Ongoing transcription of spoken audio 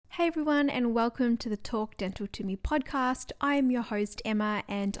Hey everyone, and welcome to the Talk Dental to Me podcast. I am your host Emma,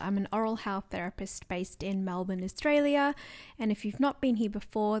 and I'm an oral health therapist based in Melbourne, Australia. And if you've not been here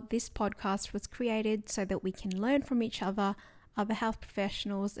before, this podcast was created so that we can learn from each other health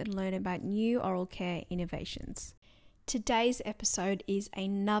professionals, and learn about new oral care innovations. Today's episode is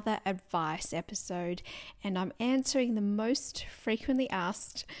another advice episode, and I'm answering the most frequently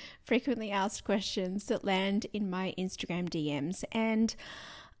asked questions that land in my Instagram DMs. And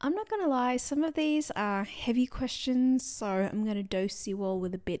I'm not going to lie, some of these are heavy questions, so I'm going to dose you all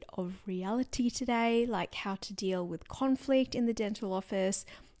with a bit of reality today, like how to deal with conflict in the dental office,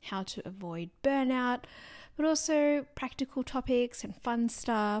 how to avoid burnout, but also practical topics and fun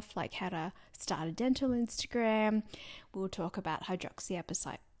stuff like how to start a dental Instagram. We'll talk about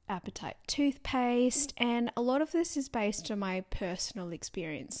hydroxyapatite toothpaste, and a lot of this is based on my personal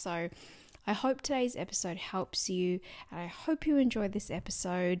experience. So I hope today's episode helps you, and I hope you enjoy this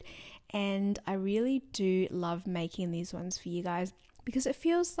episode. And I really do love making these ones for you guys because it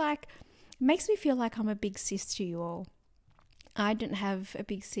makes me feel like I'm a big sis to you all. I didn't have a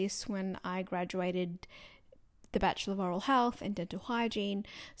big sis when I graduated the Bachelor of Oral Health and Dental Hygiene,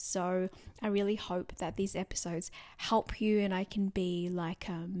 so I really hope that these episodes help you and I can be like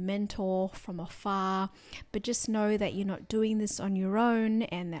a mentor from afar, but just know that you're not doing this on your own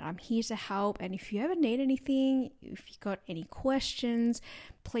and that I'm here to help. And if you ever need anything, if you've got any questions,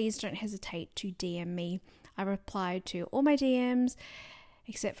 please don't hesitate to DM me. I reply to all my DMs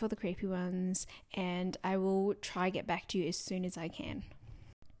except for the creepy ones, and I will try to get back to you as soon as I can.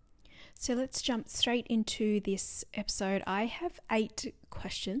 So let's jump straight into this episode. I have 8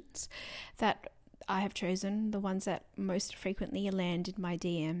 questions that I have chosen, the ones that most frequently land in my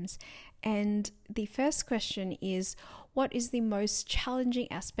DMs. And the first question is, what is the most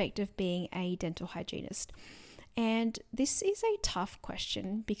challenging aspect of being a dental hygienist? And this is a tough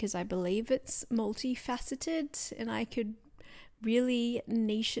question because I believe it's multifaceted and I could really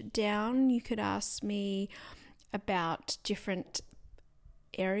niche it down. You could ask me about different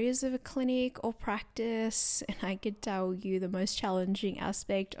areas of a clinic or practice, and I could tell you the most challenging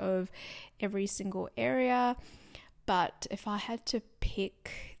aspect of every single area. But if I had to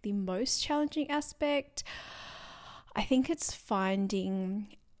pick the most challenging aspect, I think it's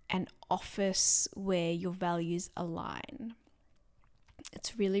finding an office where your values align.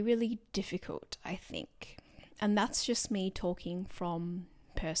 It's really, really difficult, I think. And that's just me talking from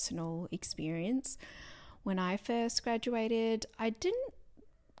personal experience. When I first graduated, I didn't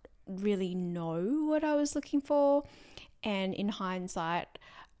really know what I was looking for, and in hindsight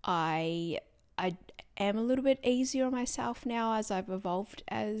I am a little bit easier on myself now as I've evolved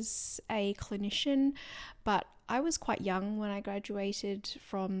as a clinician, but I was quite young when I graduated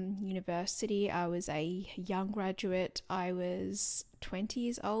from university. I was a young graduate. I was 20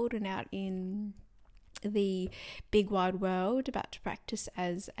 years old and out in the big wide world about to practice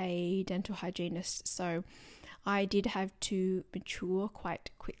as a dental hygienist, so I did have to mature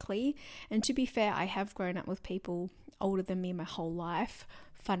quite quickly. And to be fair, I have grown up with people older than me my whole life.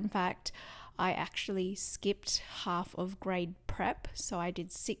 Fun fact, I actually skipped half of grade prep. So I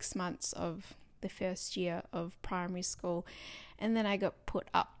did 6 months of the first year of primary school, and then I got put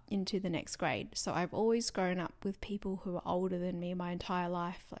up into the next grade. So I've always grown up with people who are older than me my entire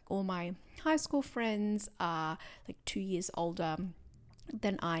life. Like all my high school friends are like 2 years older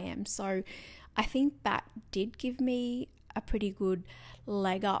than I am. So I think that did give me a pretty good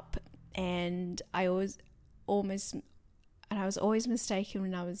leg up, and I was always mistaken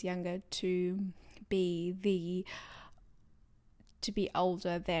when I was younger to be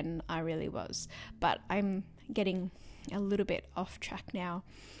older than I really was. But I'm getting a little bit off track now.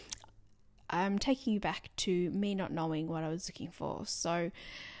 I'm taking you back to me not knowing what I was looking for. So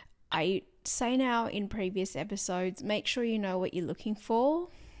I say now in previous episodes, make sure you know what you're looking for,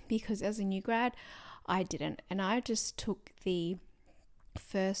 because as a new grad, I didn't. And I just took the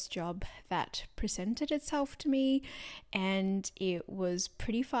first job that presented itself to me, and it was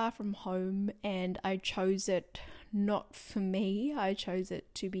pretty far from home, and I chose it not for me. I chose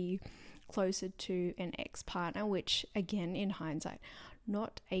it to be closer to an ex-partner, which again, in hindsight,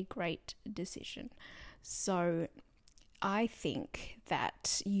 not a great decision. So I think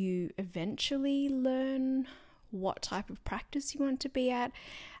that you eventually learn what type of practice you want to be at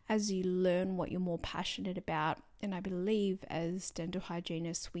as you learn what you're more passionate about. And I believe as dental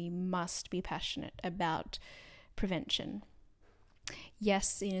hygienists, we must be passionate about prevention.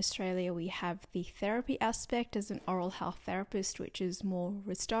 Yes, in Australia, we have the therapy aspect as an oral health therapist, which is more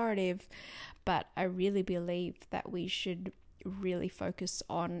restorative, but I really believe that we should really focus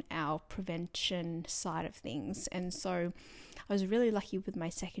on our prevention side of things. And so I was really lucky with my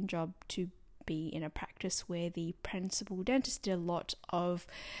second job to be in a practice where the principal dentist did a lot of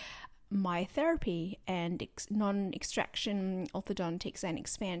my therapy and non-extraction orthodontics and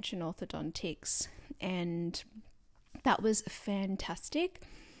expansion orthodontics, and that was fantastic.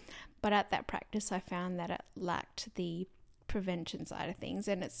 But at that practice I found that it lacked the prevention side of things,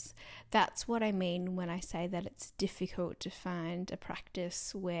 and that's what I mean when I say that it's difficult to find a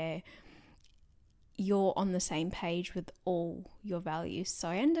practice where you're on the same page with all your values. So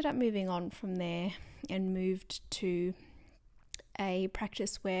I ended up moving on from there and moved to a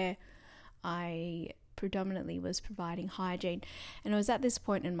practice where I predominantly was providing hygiene, and it was at this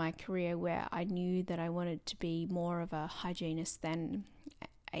point in my career where I knew that I wanted to be more of a hygienist than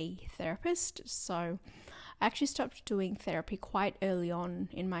a therapist. So I actually stopped doing therapy quite early on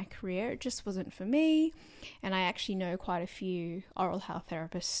in my career. It just wasn't for me, and I actually know quite a few oral health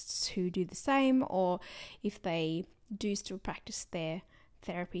therapists who do the same, or if they do still practice their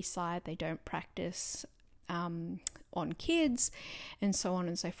therapy side, they don't practice on kids, and so on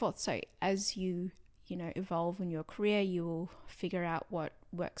and so forth. So as you evolve in your career, you will figure out what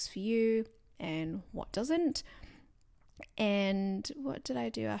works for you and what doesn't. And what did I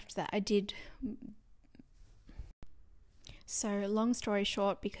do after that? So long story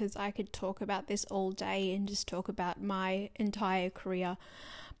short, because I could talk about this all day and just talk about my entire career,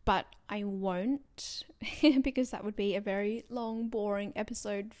 but I won't because that would be a very long, boring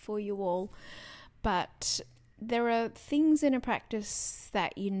episode for you all. But there are things in a practice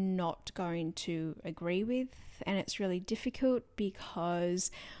that you're not going to agree with, and it's really difficult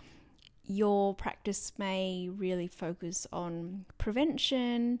because your practice may really focus on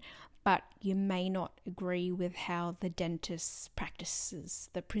prevention, but you may not agree with how the dentist practices,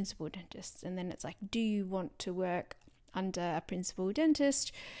 the principal dentist. And then it's like, do you want to work under a principal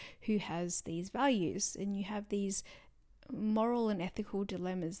dentist who has these values? And you have these moral and ethical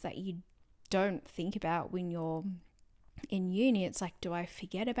dilemmas that you don't think about when you're in uni. It's like, do I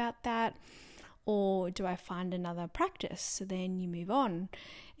forget about that? Or do I find another practice? So then you move on,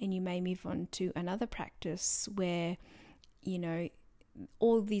 and you may move on to another practice where,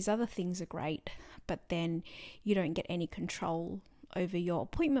 all these other things are great, but then you don't get any control over your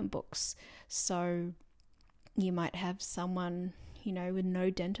appointment books. So you might have someone, with no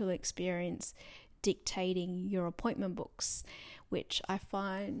dental experience dictating your appointment books, which I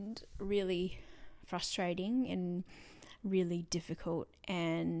find really frustrating and really difficult.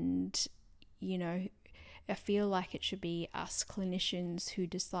 And I feel like it should be us clinicians who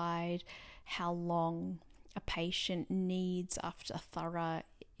decide how long a patient needs after a thorough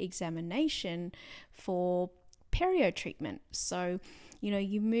examination for perio treatment. So,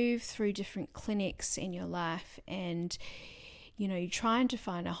 you move through different clinics in your life, and, you're trying to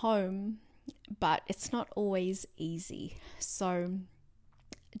find a home, but it's not always easy. So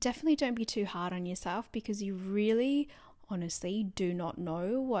definitely don't be too hard on yourself, because you really honestly do not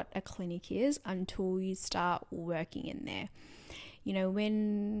know what a clinic is until you start working in there.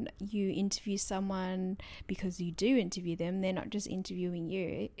 When you interview someone, because you do interview them, they're not just interviewing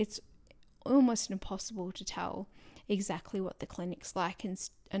you. It's almost impossible to tell exactly what the clinic's like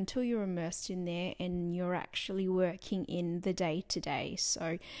until you're immersed in there and you're actually working in the day-to-day.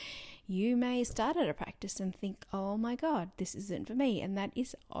 So you may start at a practice and think, oh my God, this isn't for me. And that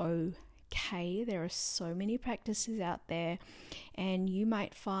is okay. There are so many practices out there, and you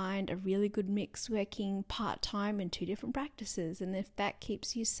might find a really good mix working part-time in two different practices. And if that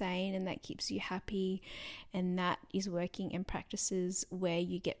keeps you sane and that keeps you happy, and that is working in practices where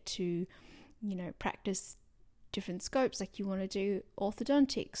you get to, practice different scopes, like you want to do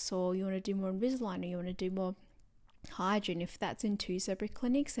orthodontics, or you want to do more Invisalign, or you want to do more hygiene, if that's in two separate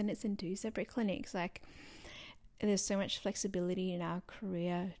clinics, then it's in two separate clinics. Like, there's so much flexibility in our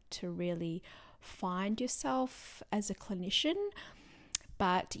career to really find yourself as a clinician.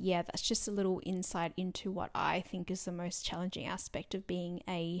 But yeah, that's just a little insight into what I think is the most challenging aspect of being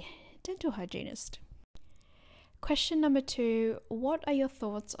a dental hygienist. Question number 2, what are your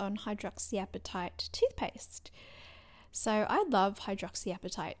thoughts on hydroxyapatite toothpaste? So I love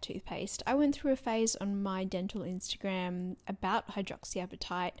hydroxyapatite toothpaste. I went through a phase on my dental Instagram about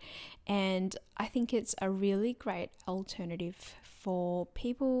hydroxyapatite, and I think it's a really great alternative for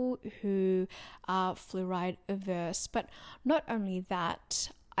people who are fluoride averse. But not only that,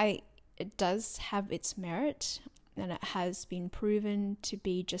 it does have its merit, and it has been proven to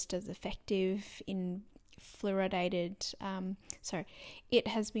be just as effective in it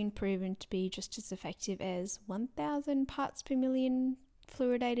has been proven to be just as effective as 1,000 parts per million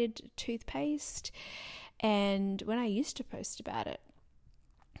fluoridated toothpaste. And when I used to post about it,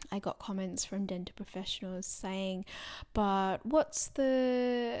 I got comments from dental professionals saying, but what's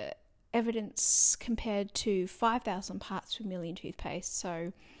the evidence compared to 5,000 parts per million toothpaste?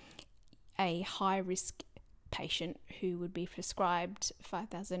 So a high risk patient who would be prescribed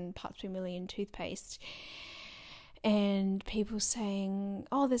 5,000 parts per million toothpaste, and people saying,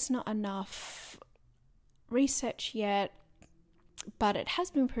 oh, there's not enough research yet, but it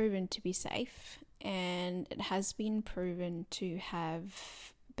has been proven to be safe and it has been proven to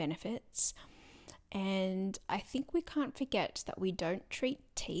have benefits. And I think we can't forget that we don't treat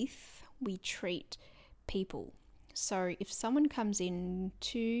teeth, we treat people. So if someone comes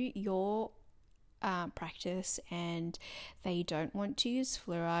into your practice and they don't want to use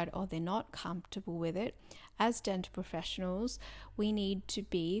fluoride or they're not comfortable with it, as dental professionals, we need to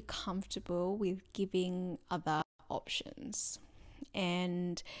be comfortable with giving other options.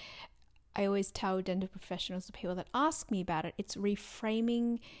 And I always tell dental professionals, the people that ask me about it, it's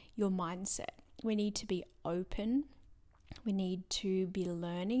reframing your mindset. We need to be open. We need to be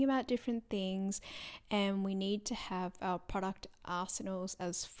learning about different things, and we need to have our product arsenals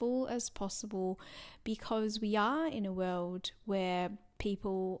as full as possible, because we are in a world where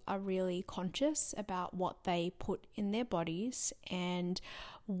people are really conscious about what they put in their bodies and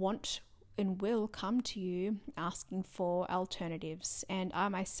want and will come to you asking for alternatives. And I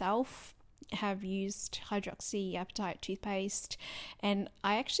myself have used hydroxyapatite toothpaste, and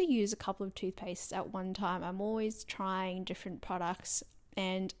I actually use a couple of toothpastes at one time. I'm always trying different products,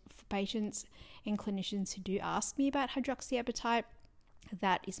 and for patients and clinicians who do ask me about hydroxyapatite,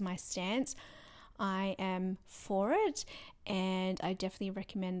 that is my stance. I am for it, and I definitely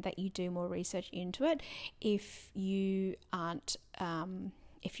recommend that you do more research into it if you aren't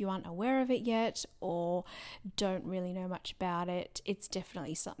aware of it yet or don't really know much about it. It's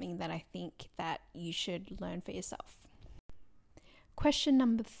definitely something that I think that you should learn for yourself. Question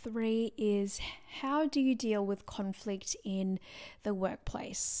number 3 is, how do you deal with conflict in the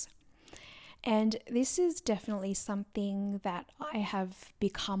workplace? And this is definitely something that I have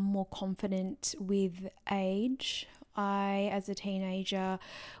become more confident with age. I, as a teenager,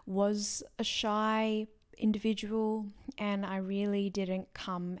 was a shy individual, and I really didn't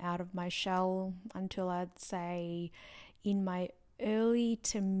come out of my shell until I'd say in my early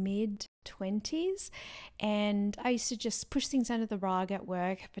to mid 20s, and I used to just push things under the rug at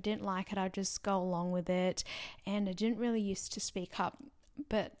work. If I didn't like it, I'd just go along with it, and I didn't really used to speak up.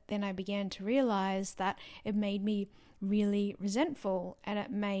 But then I began to realize that it made me really resentful, and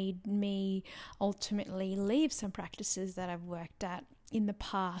it made me ultimately leave some practices that I've worked at in the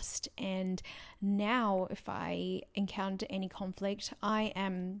past. And now if I encounter any conflict, I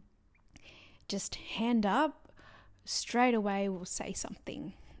am just hand up, straight away will say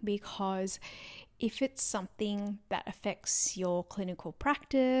something, because if it's something that affects your clinical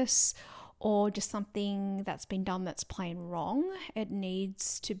practice or just something that's been done that's plain wrong, it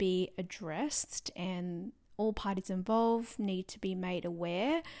needs to be addressed, and all parties involved need to be made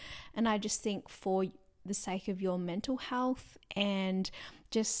aware. And I just think for the sake of your mental health and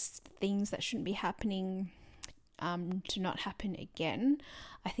just things that shouldn't be happening to not happen again,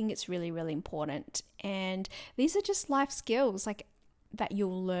 I think it's really, really important. And these are just life skills like that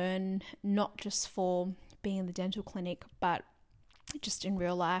you'll learn, not just for being in the dental clinic, but just in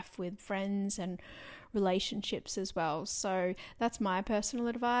real life with friends and relationships as well. So that's my personal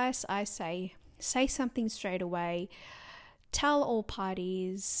advice. I say something straight away, tell all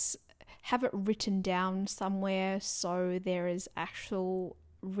parties, have it written down somewhere so there is actual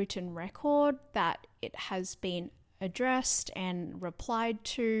written record that it has been addressed and replied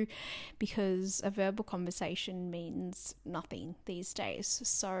to, because a verbal conversation means nothing these days.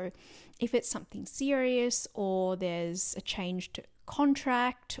 So if it's something serious, or there's a change to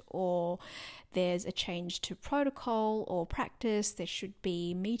contract, or there's a change to protocol or practice, there should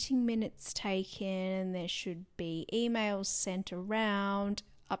be meeting minutes taken, there should be emails sent around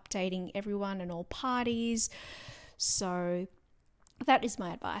updating everyone and all parties. So that is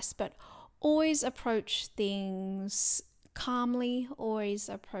my advice. But always approach things calmly, always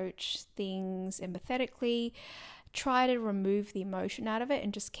approach things empathetically. Try to remove the emotion out of it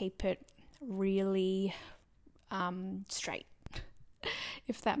and just keep it really straight,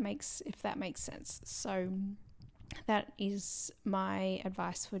 if that makes sense. So that is my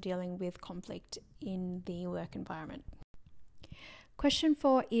advice for dealing with conflict in the work environment. Question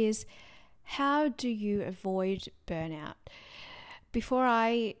 4 is, how do you avoid burnout? Before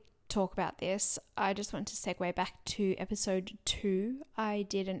I talk about this, I just want to segue back to episode 2. I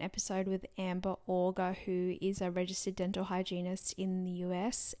did an episode with Amber Auger, who is a registered dental hygienist in the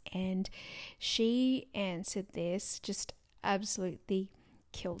US, and she answered this, just absolutely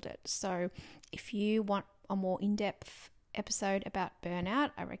killed it. So if you want a more in-depth episode about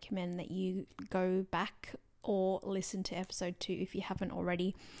burnout, I recommend that you go back or listen to episode 2 if you haven't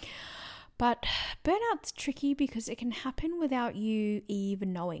already. But burnout's tricky because it can happen without you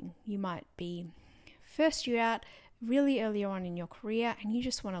even knowing. You might be first year out, really early on in your career, and you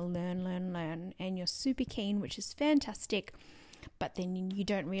just want to learn, and you're super keen, which is fantastic, but then you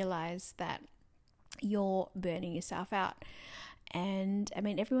don't realize that you're burning yourself out. And I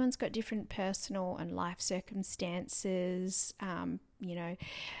mean, everyone's got different personal and life circumstances.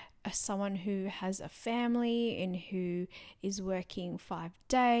 As someone who has a family and who is working 5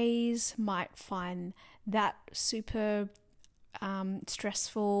 days might find that super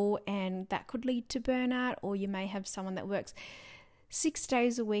stressful, and that could lead to burnout. Or you may have someone that works 6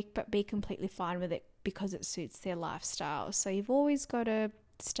 days a week but be completely fine with it because it suits their lifestyle. So you've always got to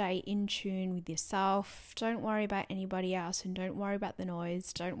stay in tune with yourself. Don't worry about anybody else, and don't worry about the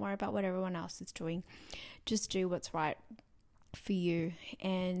noise. Don't worry about what everyone else is doing. Just do what's right for you.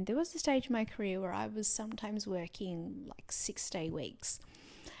 And there was a stage in my career where I was sometimes working like 6-day weeks,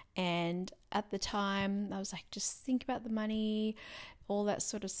 and at the time I was like, just think about the money, all that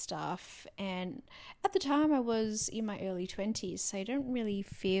sort of stuff. And at the time I was in my early 20s, so you don't really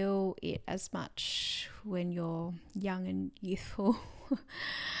feel it as much when you're young and youthful.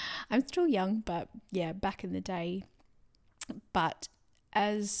 I'm still young, but yeah, back in the day. But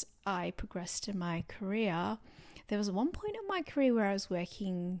as I progressed in my career, there was one point in my career where I was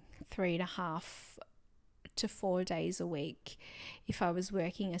working 3.5 to 4 days a week if I was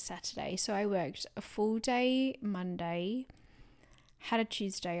working a Saturday. So I worked a full day Monday, had a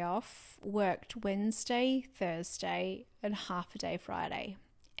Tuesday off, worked Wednesday, Thursday, and half a day Friday.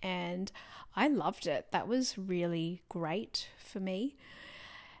 And I loved it. That was really great for me.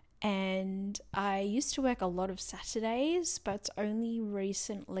 And I used to work a lot of Saturdays, but it's only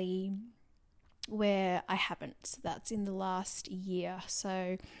recently where I haven't. So that's in the last year. So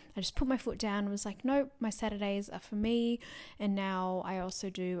I just put my foot down and was like, nope, my Saturdays are for me. And now I also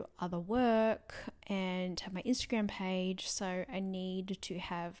do other work and have my Instagram page. So I need to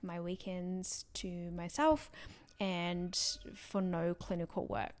have my weekends to myself and for no clinical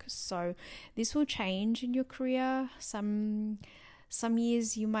work. So this will change in your career. Some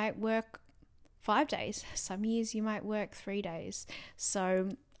years you might work 5 days. Some years you might work 3 days. So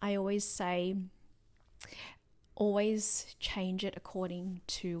I always say, always change it according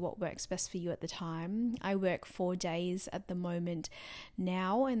to what works best for you at the time. I work 4 days at the moment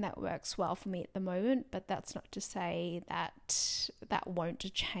now, and that works well for me at the moment, but that's not to say that that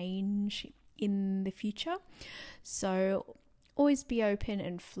won't change in the future. So always be open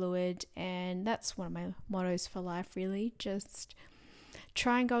and fluid, and that's one of my mottos for life, really. Just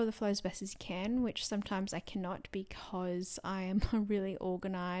try and go with the flow as best as you can, which sometimes I cannot because I am a really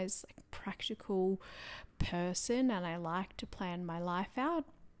organized, practical person, and I like to plan my life out.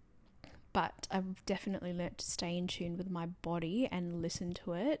 But I've definitely learnt to stay in tune with my body and listen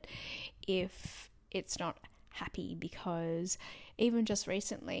to it if it's not happy, because even just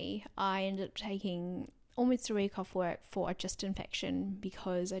recently I ended up taking almost a week off work for a chest infection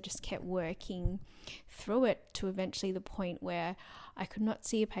because I just kept working through it to eventually the point where I could not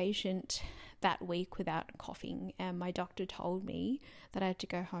see a patient that week without coughing, and my doctor told me that I had to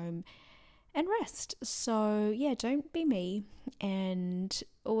go home and rest. So yeah, don't be me, and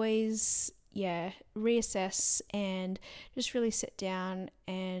always reassess and just really sit down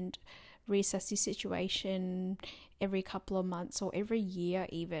and reassess your situation every couple of months or every year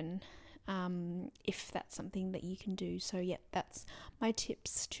even, if that's something that you can do. So yeah, that's my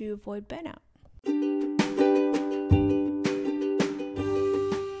tips to avoid burnout.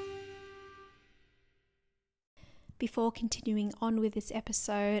 Before continuing on with this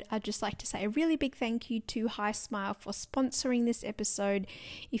episode, I'd just like to say a really big thank you to HiSmile for sponsoring this episode.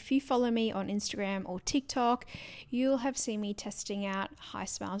 If you follow me on Instagram or TikTok, you'll have seen me testing out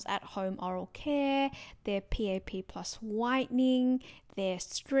HiSmile's at-home oral care, their PAP Plus whitening, their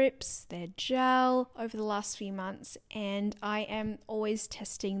strips, their gel over the last few months, and I am always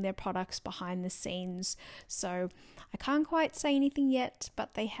testing their products behind the scenes. So I can't quite say anything yet,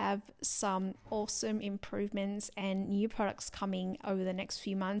 but they have some awesome improvements and new products coming over the next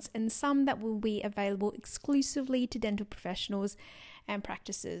few months, and some that will be available exclusively to dental professionals and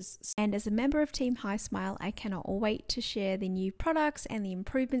practices. And as a member of Team High Smile, I cannot wait to share the new products and the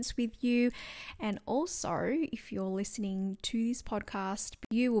improvements with you. And also, if you're listening to this podcast,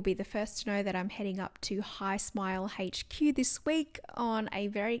 you will be the first to know that I'm heading up to High Smile HQ this week on a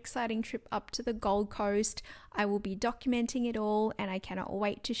very exciting trip up to the Gold Coast. I will be documenting it all, and I cannot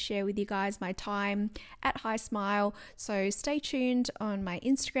wait to share with you guys my time at High Smile. So stay tuned on my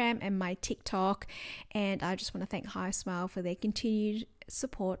Instagram and my TikTok. And I just want to thank High Smile for their continued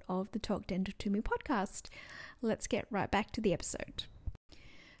support of the Talk Dental to Me podcast. Let's get right back to the episode.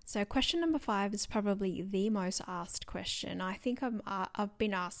 So question number 5 is probably the most asked question. I think I've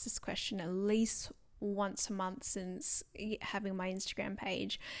been asked this question at least once a month since having my Instagram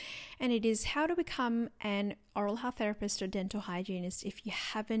page, and it is how to become an oral health therapist or dental hygienist if you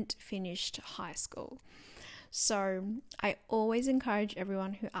haven't finished high school. So I always encourage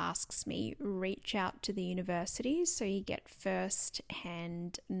everyone who asks me, reach out to the universities so you get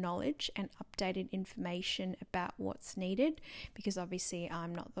first-hand knowledge and updated information about what's needed, because obviously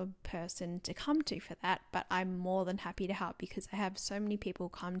I'm not the person to come to for that, but I'm more than happy to help because I have so many people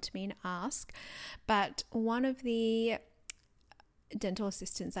come to me and ask. But one of the dental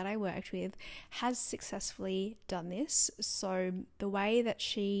assistants that I worked with has successfully done this. So the way that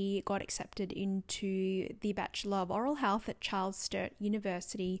she got accepted into the Bachelor of Oral Health at Charles Sturt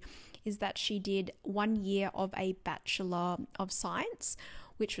University is that she did 1 year of a Bachelor of Science,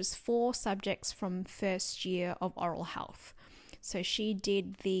 which was 4 subjects from first year of oral health. So she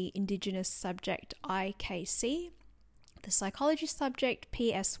did the Indigenous subject IKC, the psychology subject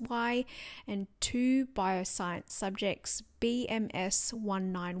PSY, and 2 bioscience subjects BMS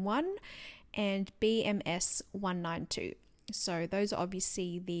 191 and BMS 192. So those are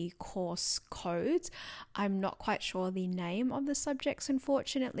obviously the course codes. I'm not quite sure the name of the subjects,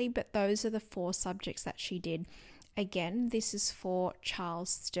 unfortunately, but those are the 4 subjects that she did. Again, this is for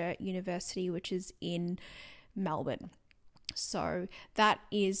Charles Sturt University, which is in Melbourne. So that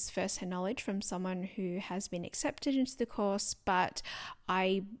is first-hand knowledge from someone who has been accepted into the course, but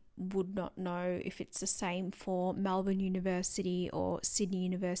I would not know if it's the same for Melbourne University or Sydney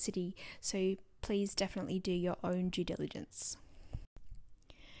University. So please definitely do your own due diligence.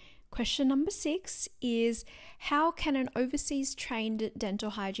 Question number 6 is, how can an overseas trained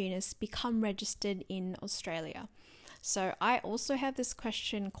dental hygienist become registered in Australia? So I also have this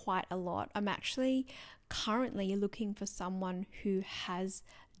question quite a lot. I'm actually currently looking for someone who has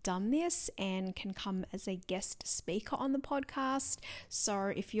done this and can come as a guest speaker on the podcast.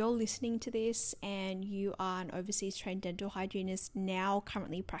 So if you're listening to this and you are an overseas trained dental hygienist now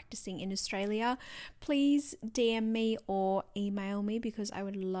currently practicing in Australia, please DM me or email me, because I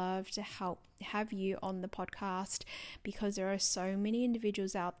would love to have you on the podcast, because there are so many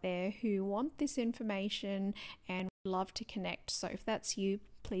individuals out there who want this information and would love to connect. So if that's you,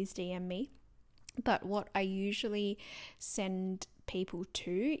 please DM me. But what I usually send people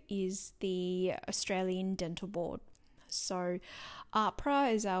to is the Australian Dental Board. So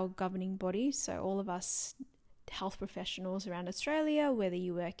AHPRA is our governing body. So all of us health professionals around Australia, whether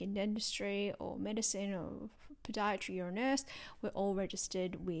you work in dentistry or medicine or podiatry or a nurse, we're all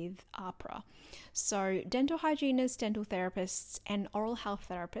registered with AHPRA. So dental hygienists, dental therapists and oral health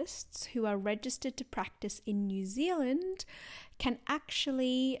therapists who are registered to practice in New Zealand can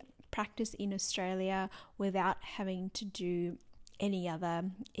actually practice in Australia without having to do any other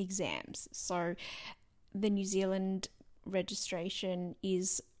exams. So the New Zealand registration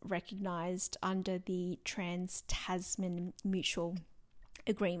is recognised under the Trans-Tasman Mutual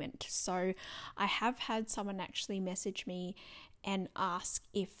Agreement. So I have had someone actually message me and ask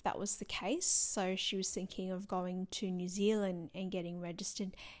if that was the case. So she was thinking of going to New Zealand and getting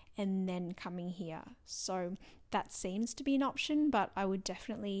registered and then coming here. So that seems to be an option, but I would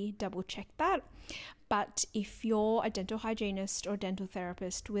definitely double check that. But if you're a dental hygienist or dental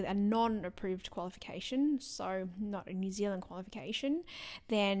therapist with a non-approved qualification, so not a New Zealand qualification,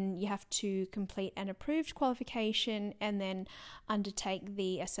 then you have to complete an approved qualification and then undertake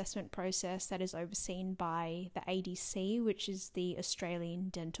the assessment process that is overseen by the ADC, which is the Australian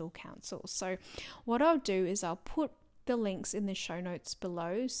Dental Council. So what I'll do is I'll put the links in the show notes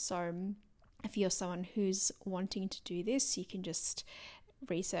below. So if you're someone who's wanting to do this, you can just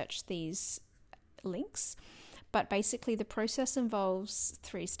research these links. But basically the process involves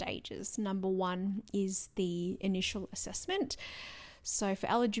 3 stages. Number 1 is the initial assessment. So for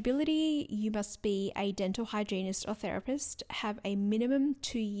eligibility, you must be a dental hygienist or therapist, have a minimum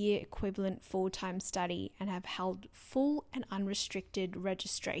 2-year equivalent full-time study, and have held full and unrestricted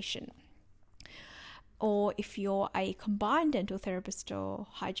registration. Or if you're a combined dental therapist or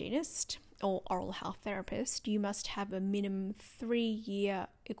hygienist, or oral health therapist, you must have a minimum 3-year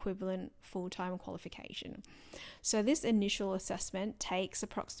equivalent full-time qualification. So this initial assessment takes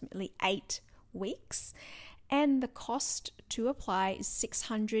approximately 8 weeks, and the cost to apply is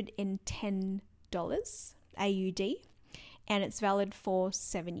 $610 AUD, and it's valid for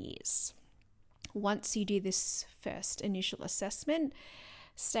 7 years. Once you do this first initial assessment,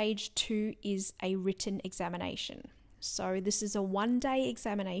 stage 2 is a written examination. So this is a 1-day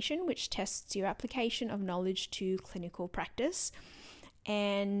examination which tests your application of knowledge to clinical practice,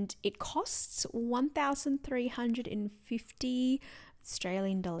 and it costs 1,350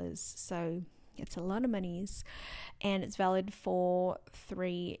 Australian dollars. So it's a lot of monies, and it's valid for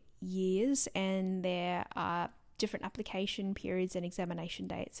 3 years, and there are different application periods and examination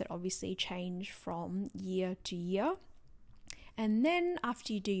dates that obviously change from year to year. And then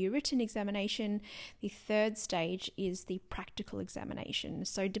after you do your written examination, the third stage is the practical examination.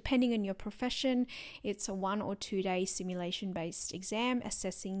 So depending on your profession, it's a 1 or 2 day simulation-based exam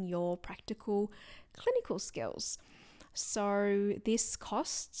assessing your practical clinical skills. So this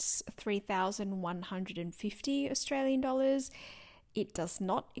costs 3,150 Australian dollars. It does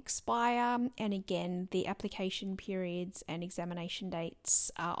not expire, and again, the application periods and examination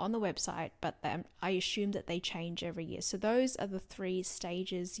dates are on the website, but I assume that they change every year. So those are the 3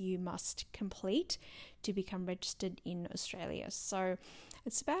 stages you must complete to become registered in Australia. So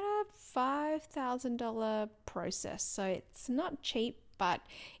it's about a $5,000 process. So it's not cheap, but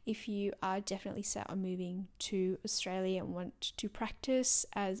if you are definitely set on moving to Australia and want to practice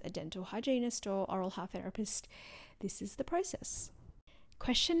as a dental hygienist or oral health therapist, this is the process.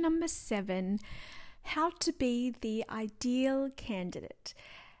 Question number 7, how to be the ideal candidate.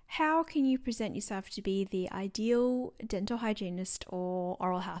 How can you present yourself to be the ideal dental hygienist or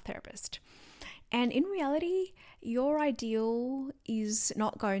oral health therapist? And in reality, your ideal is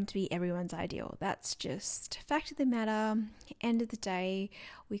not going to be everyone's ideal. That's just fact of the matter. End of the day,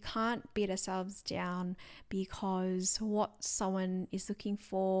 we can't beat ourselves down because what someone is looking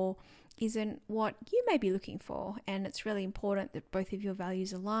for isn't what you may be looking for, and it's really important that both of your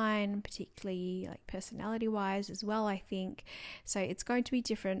values align, particularly like personality wise as well, I think. So it's going to be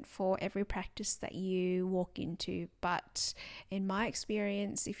different for every practice that you walk into, but in my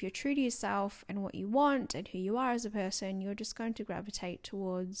experience, if you're true to yourself and what you want and who you are as a person, you're just going to gravitate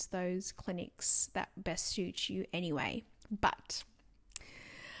towards those clinics that best suit you anyway. But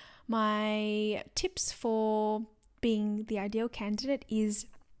my tips for being the ideal candidate is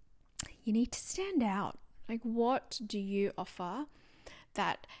you need to stand out. Like, what do you offer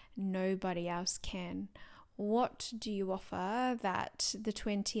that nobody else can? What do you offer that the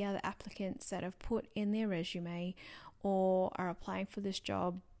 20 other applicants that have put in their resume or are applying for this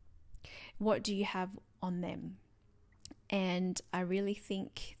job, what do you have on them? And I really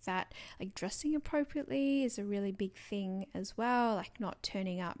think that like dressing appropriately is a really big thing as well, like not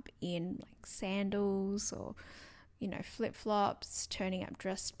turning up in like sandals or flip-flops, turning up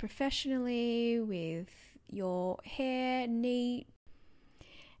dressed professionally with your hair neat.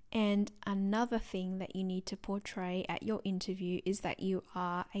 And another thing that you need to portray at your interview is that you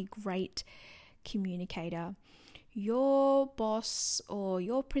are a great communicator. Your boss or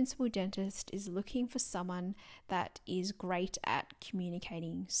your principal dentist is looking for someone that is great at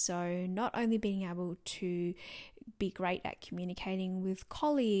communicating. So not only being able to be great at communicating with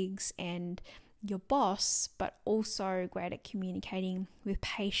colleagues and your boss, but also great at communicating with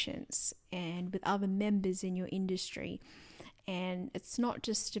patients and with other members in your industry. And it's not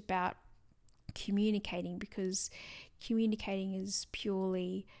just about communicating, because communicating is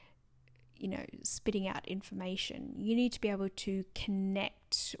purely, spitting out information. You need to be able to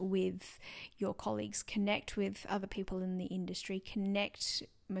connect with your colleagues, connect with other people in the industry, connect,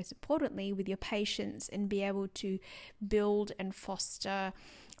 most importantly, with your patients, and be able to build and foster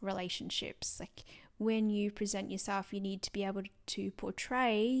relationships. Like, when you present yourself, you need to be able to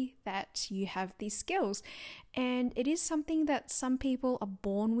portray that you have these skills. And it is something that some people are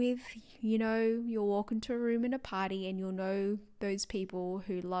born with. You'll walk into a room in a party and you'll know those people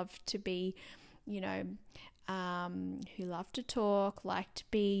who love to be, who love to talk, like to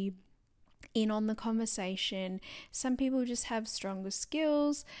be in on the conversation. Some people just have stronger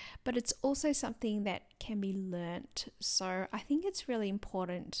skills, but it's also something that can be learnt. So I think it's really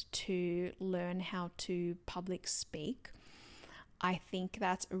important to learn how to public speak. I think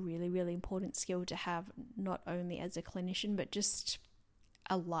that's a really, really important skill to have, not only as a clinician, but just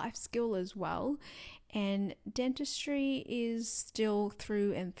a life skill as well. And dentistry is still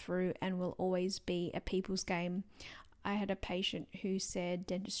through and through and will always be a people's game. I had a patient who said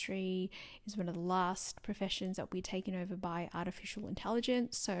dentistry is one of the last professions that will be taken over by artificial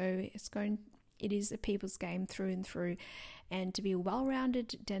intelligence. So it is a people's game through and through. And to be a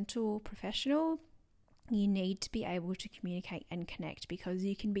well-rounded dental professional, you need to be able to communicate and connect, because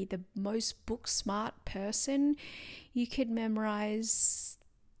you can be the most book smart person. You could memorize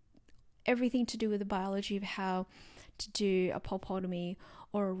everything to do with the biology of how to do a pulpotomy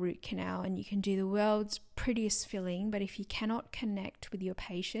or a root canal, and you can do the world's prettiest filling, but if you cannot connect with your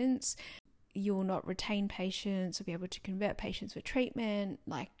patients, you will not retain patients or be able to convert patients for treatment.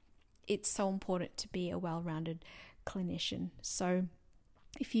 Like, it's so important to be a well-rounded clinician. So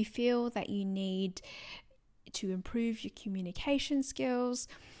if you feel that you need to improve your communication skills,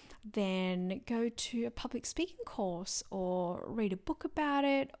 then go to a public speaking course or read a book about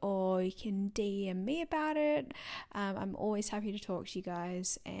it, or you can DM me about it. I'm always happy to talk to you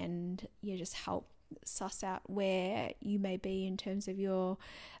guys and just help suss out where you may be in terms of your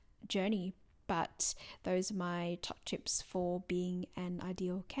journey. But those are my top tips for being an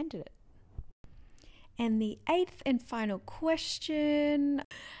ideal candidate. And the 8th and final question,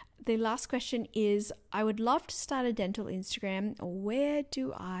 the last question is, I would love to start a dental Instagram. Where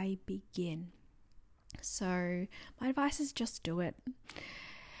do I begin? So my advice is just do it.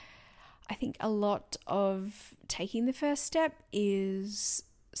 I think a lot of taking the first step is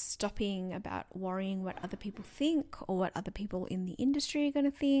stopping about worrying what other people think or what other people in the industry are going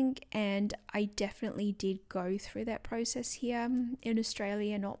to think. And I definitely did go through that process here in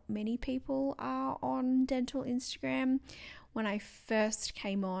Australia. Not many people are on dental Instagram. When I first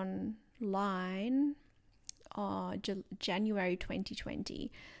came online, January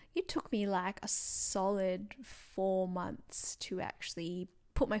 2020, it took me like a solid 4 months to actually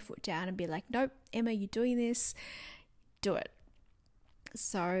put my foot down and be like, nope, Emma, you're doing this, do it.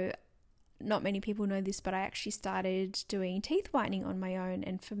 So not many people know this, but I actually started doing teeth whitening on my own.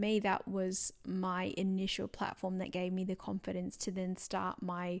 And for me, that was my initial platform that gave me the confidence to then start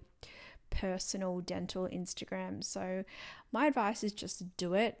my personal dental Instagram. So my advice is just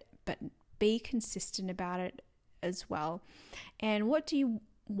do it, but be consistent about it as well. And what do you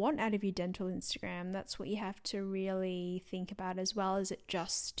want out of your dental Instagram? That's what you have to really think about as well. Is it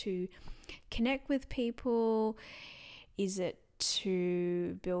just to connect with people? Is it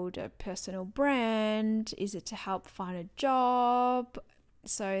to build a personal brand? Is it to help find a job?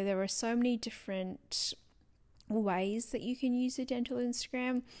 So there are so many different ways that you can use a dental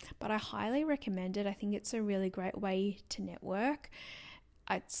Instagram, but I highly recommend it. I think it's a really great way to network.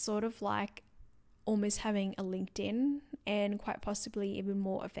 It's sort of like almost having a LinkedIn, and quite possibly even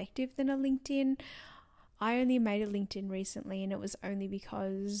more effective than a LinkedIn. I only made a LinkedIn recently, and it was only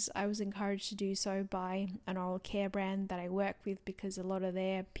because I was encouraged to do so by an oral care brand that I work with, because a lot of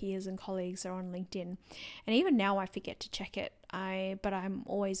their peers and colleagues are on LinkedIn. And even now I forget to check it. But I'm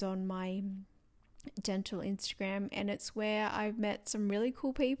always on my dental Instagram, and it's where I've met some really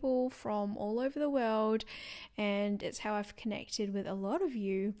cool people from all over the world, and it's how I've connected with a lot of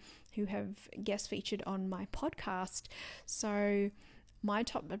you who have guest featured on my podcast. So my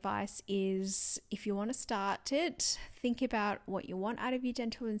top advice is, if you want to start it, think about what you want out of your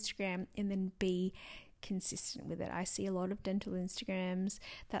dental Instagram and then be consistent with it. I see a lot of dental Instagrams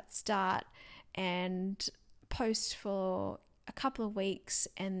that start and post for a couple of weeks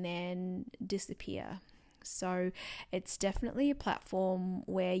and then disappear. So it's definitely a platform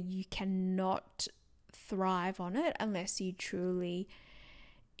where you cannot thrive on it unless you truly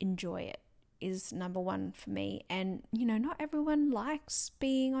enjoy it, is number one for me. And not everyone likes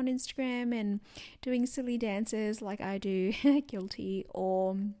being on Instagram and doing silly dances like I do, guilty,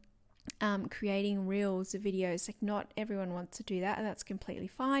 or creating reels or videos. Like, not everyone wants to do that, and that's completely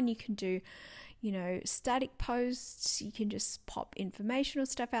fine. You can do static posts. You can just pop informational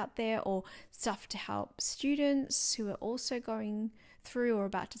stuff out there, or stuff to help students who are also going through or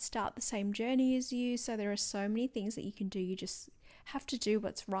about to start the same journey as you. So there are so many things that you can do. You just have to do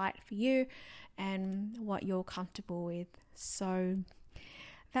what's right for you and what you're comfortable with. So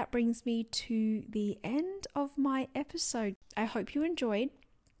that brings me to the end of my episode. I hope you enjoyed,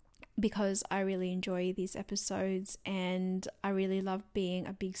 because I really enjoy these episodes and I really love being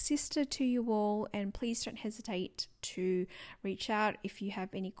a big sister to you all. And please don't hesitate to reach out if you have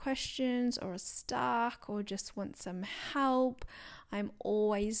any questions or are stuck or just want some help. I'm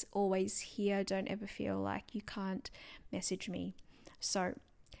always here. Don't ever feel like you can't message me. So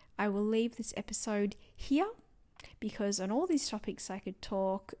I will leave this episode here, because on all these topics I could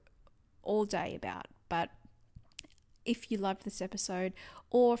talk all day about, but if you loved this episode,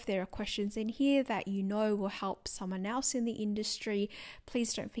 or if there are questions in here that you know will help someone else in the industry,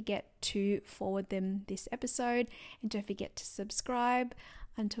 please don't forget to forward them this episode, and don't forget to subscribe.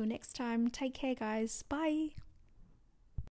 Until next time, take care, guys. Bye.